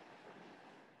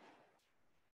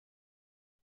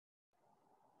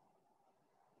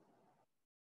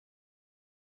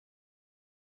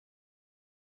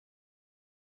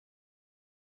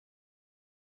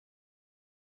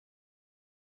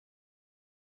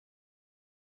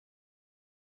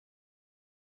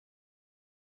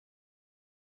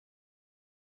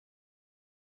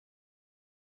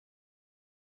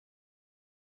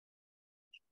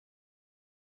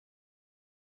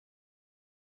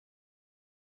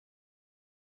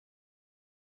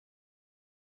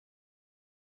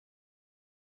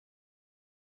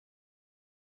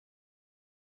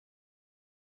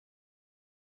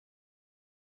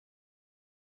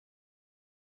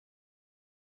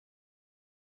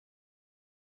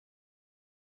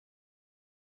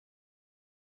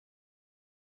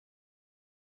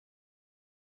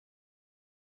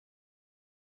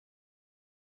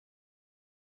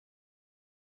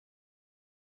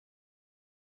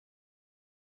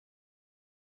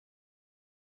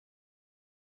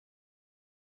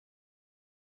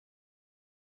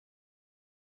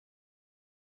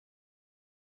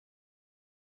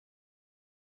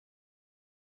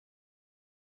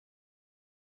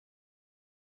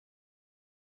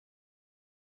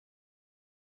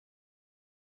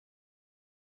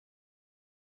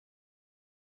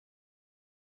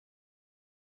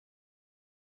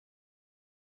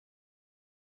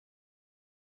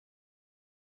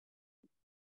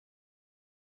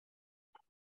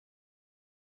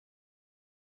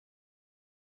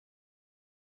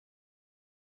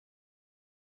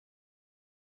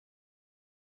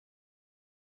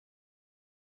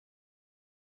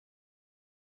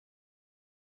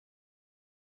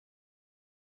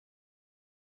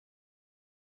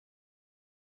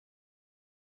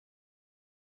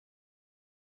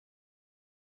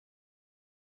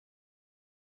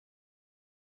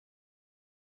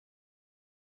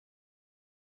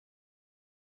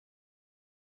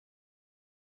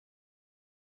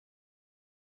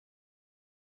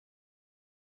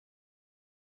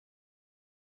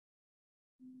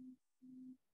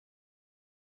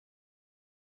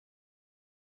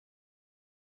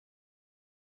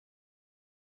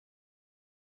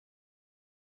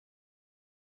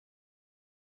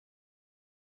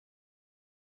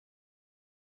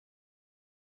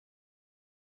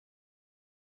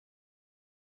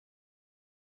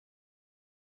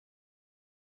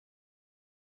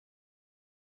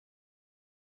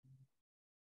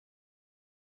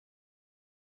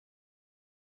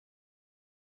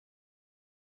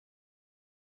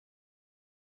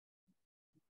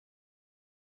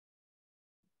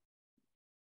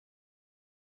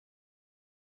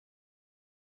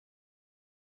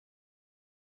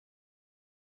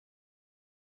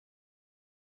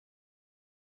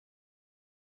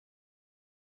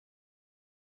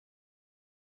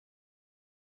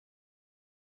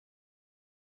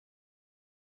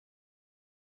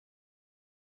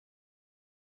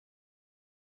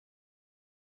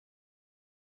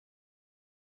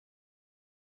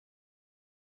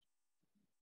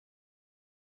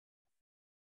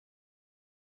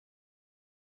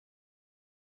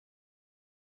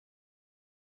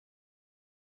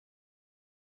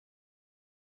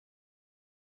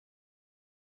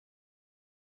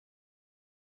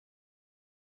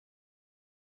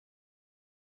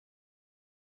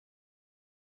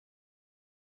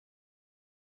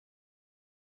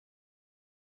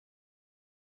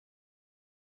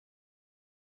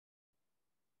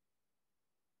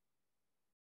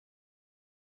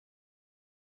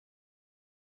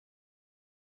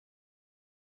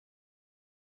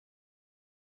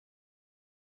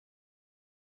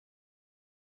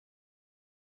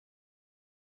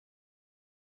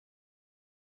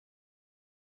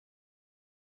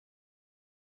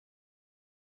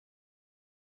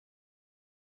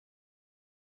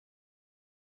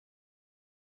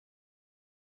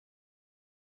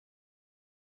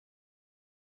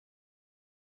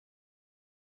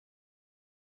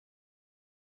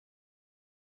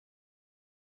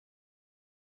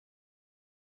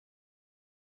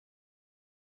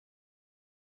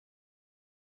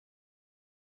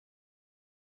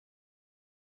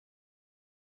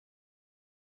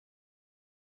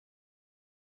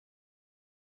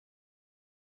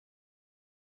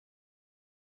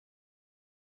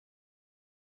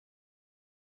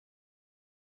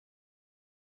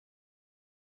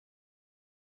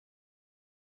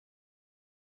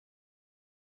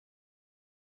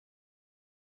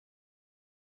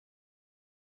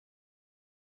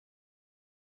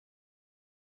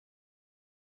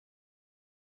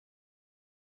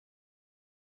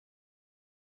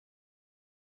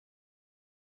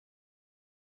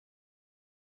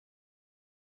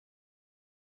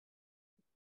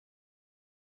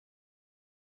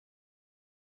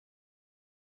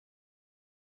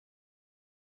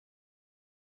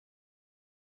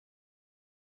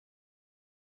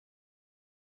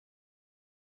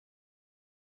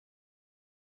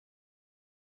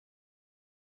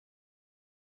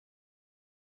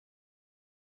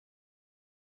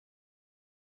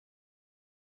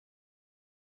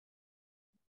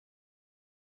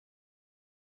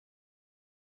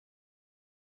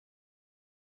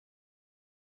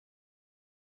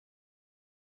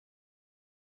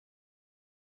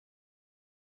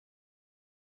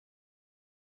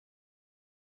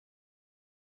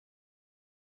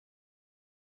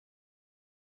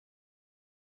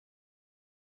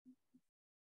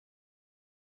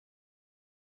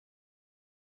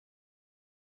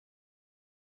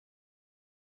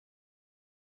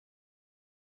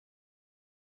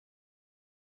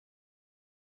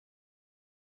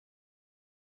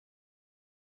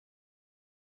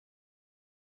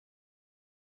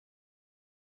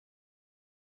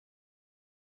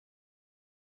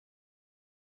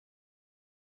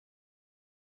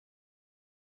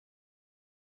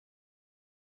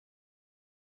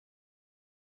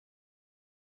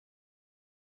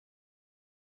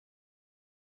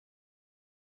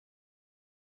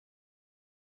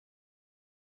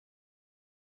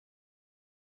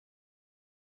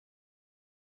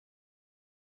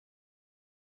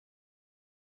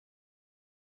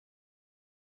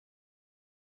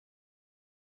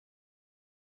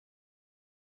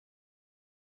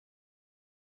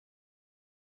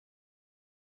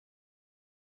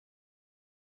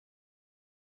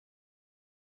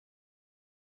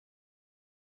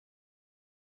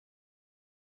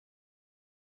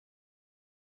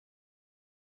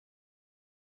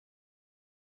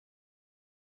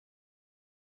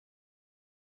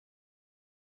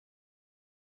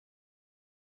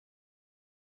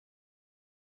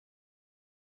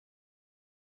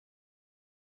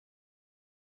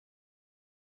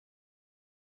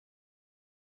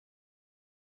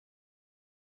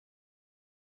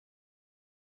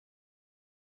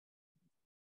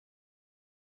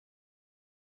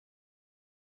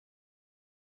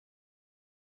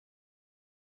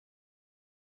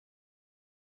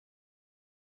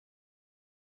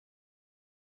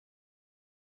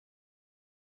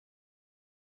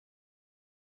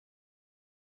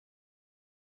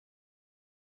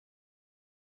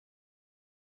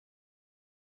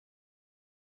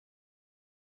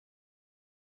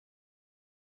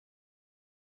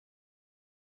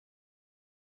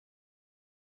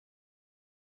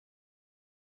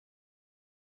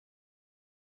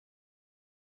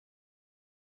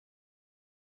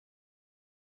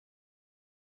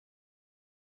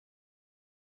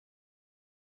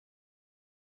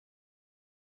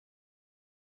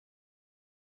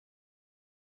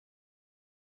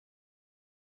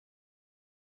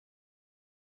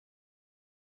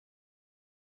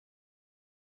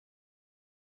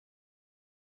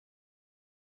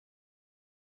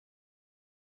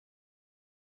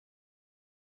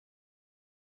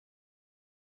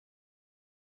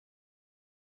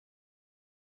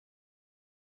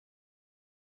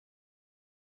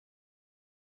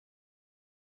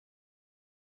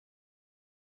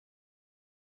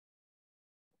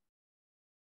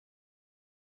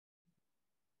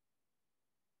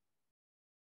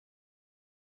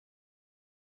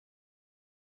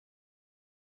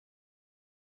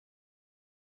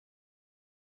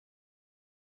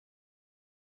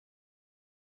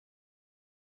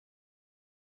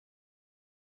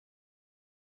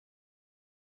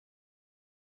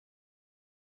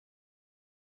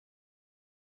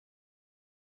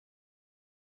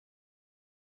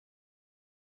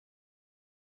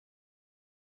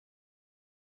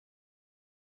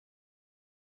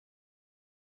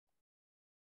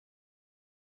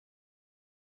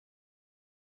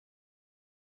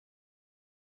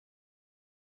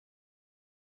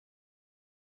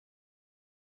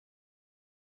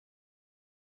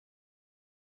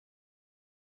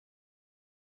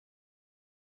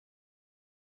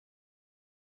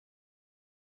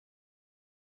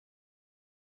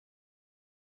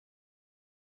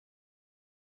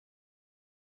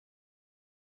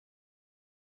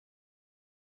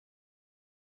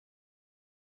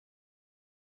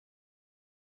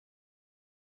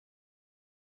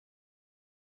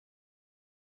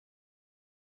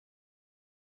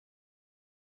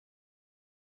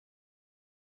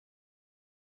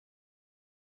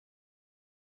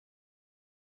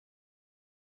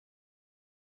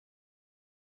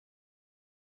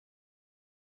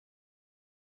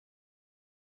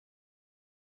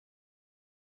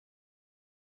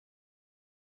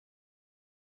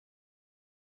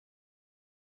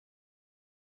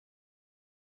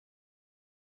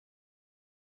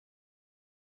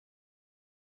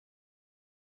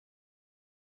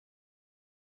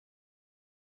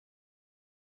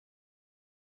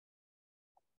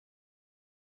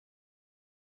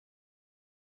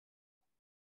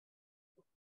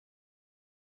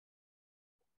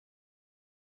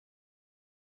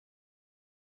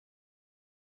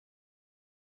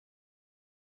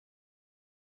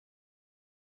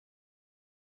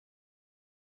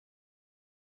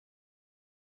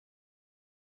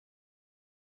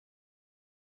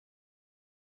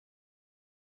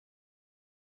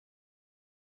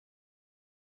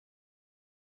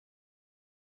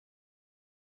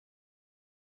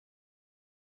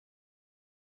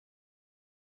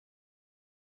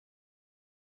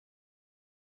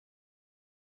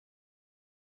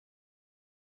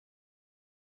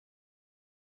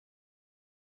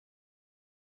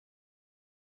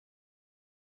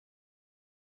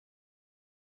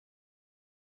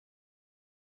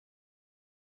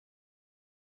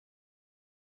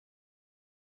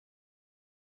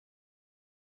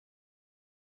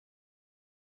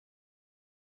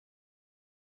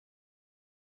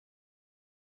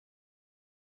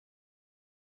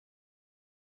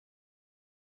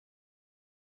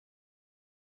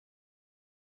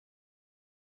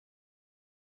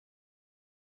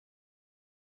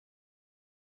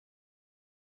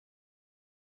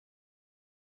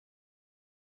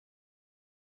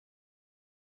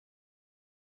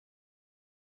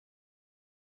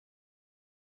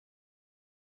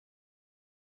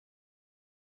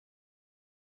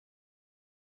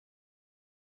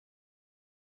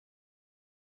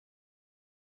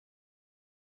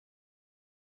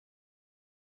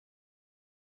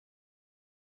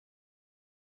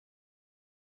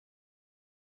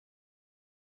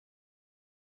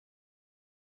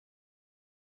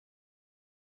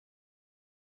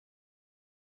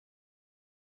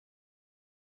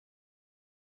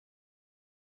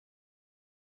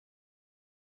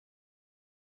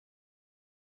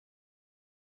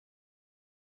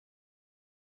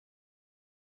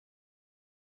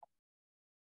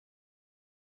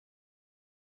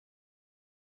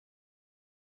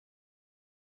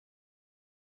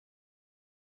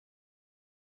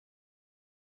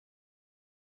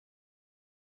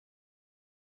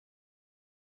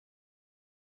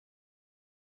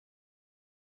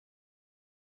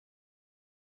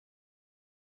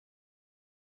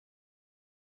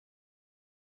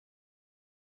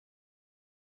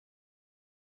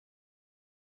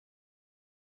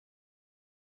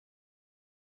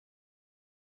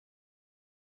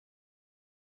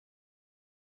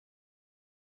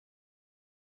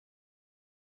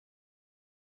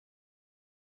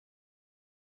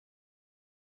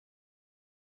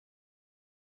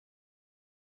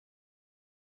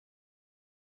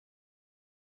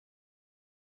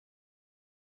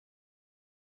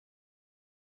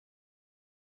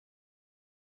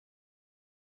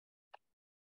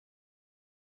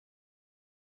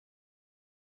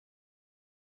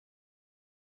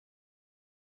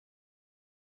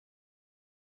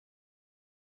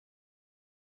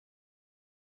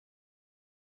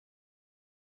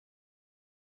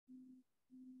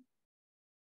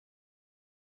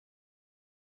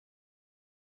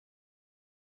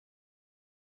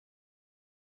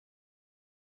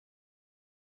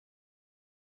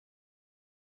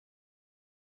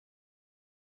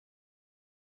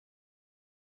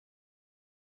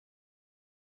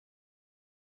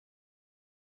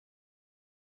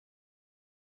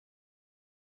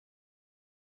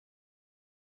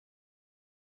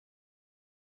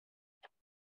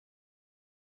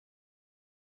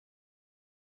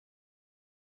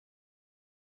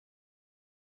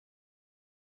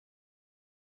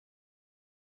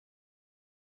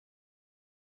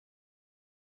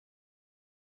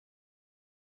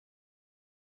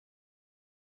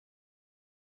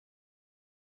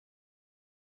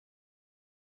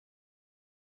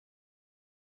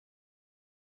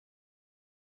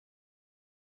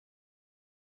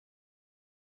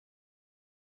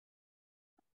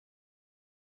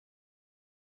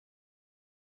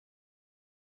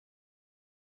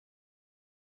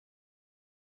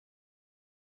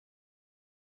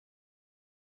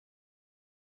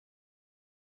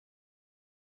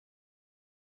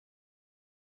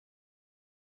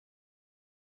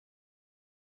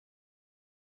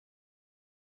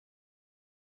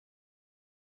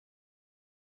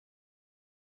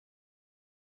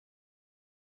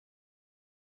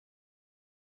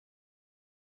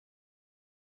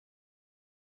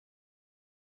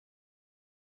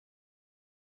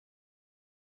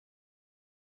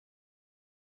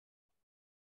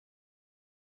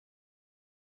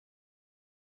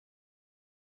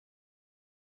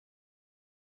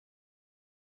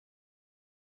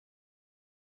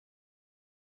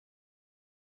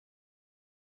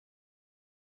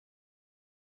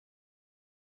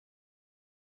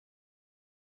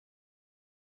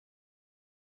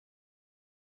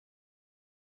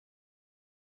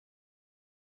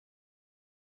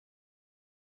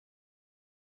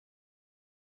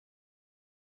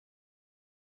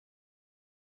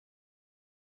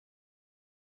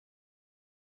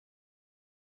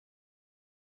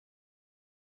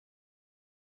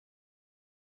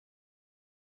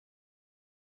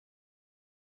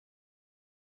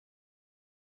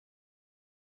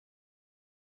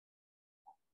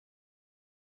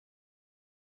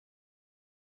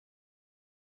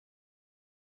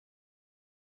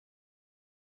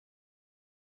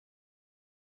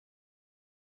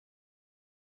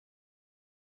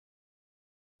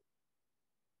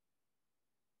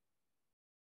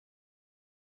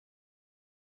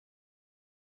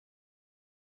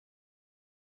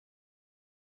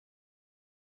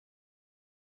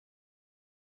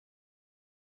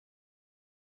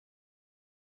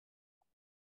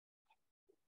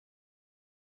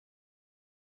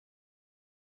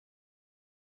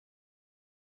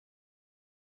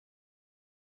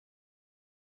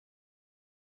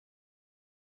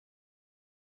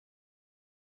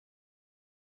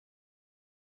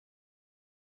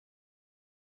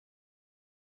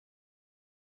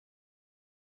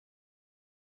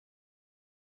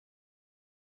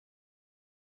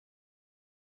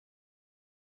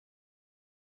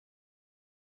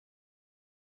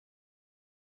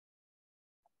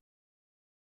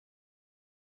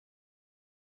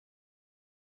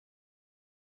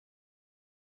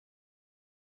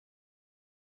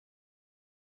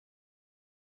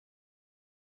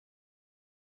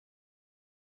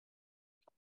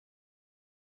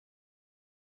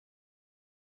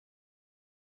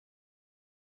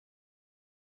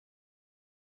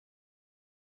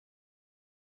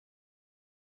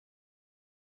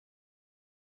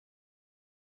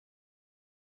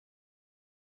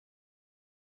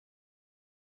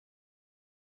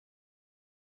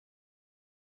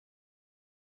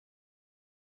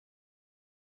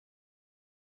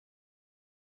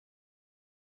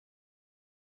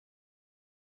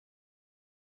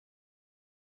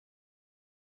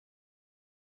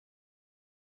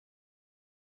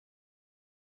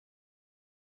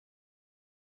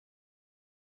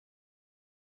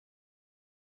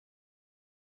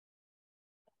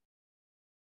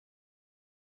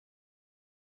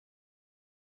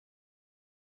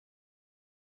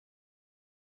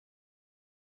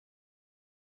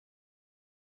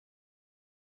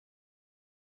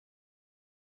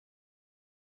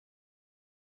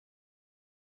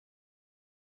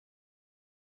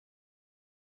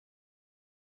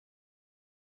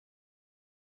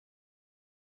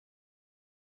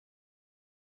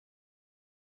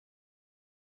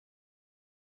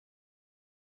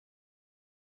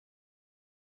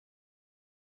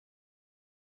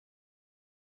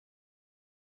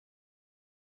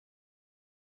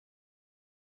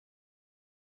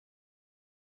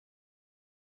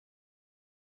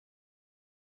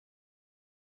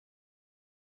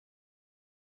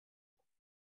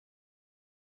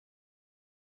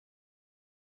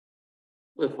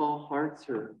 If all hearts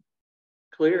are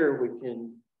clear, we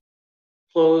can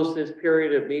close this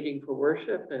period of meeting for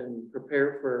worship and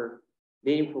prepare for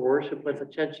meeting for worship with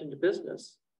attention to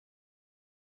business.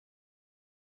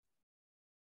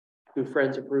 Do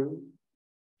friends approve?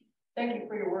 Thank you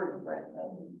for your words, Brent.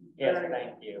 Yes, Very-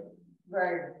 thank you.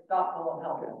 Very thoughtful and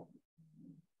helpful.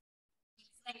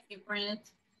 Thank you, Brent.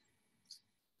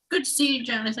 Good to see you,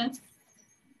 Jonathan.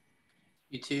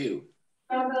 You too.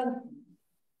 Jonathan,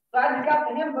 glad you got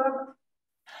the hymn book.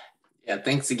 Yeah,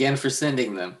 thanks again for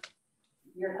sending them.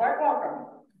 You're quite welcome.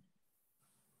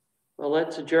 Well,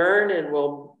 let's adjourn and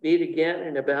we'll meet again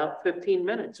in about 15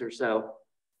 minutes or so.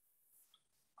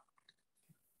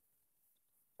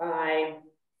 Bye.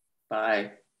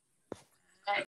 Bye.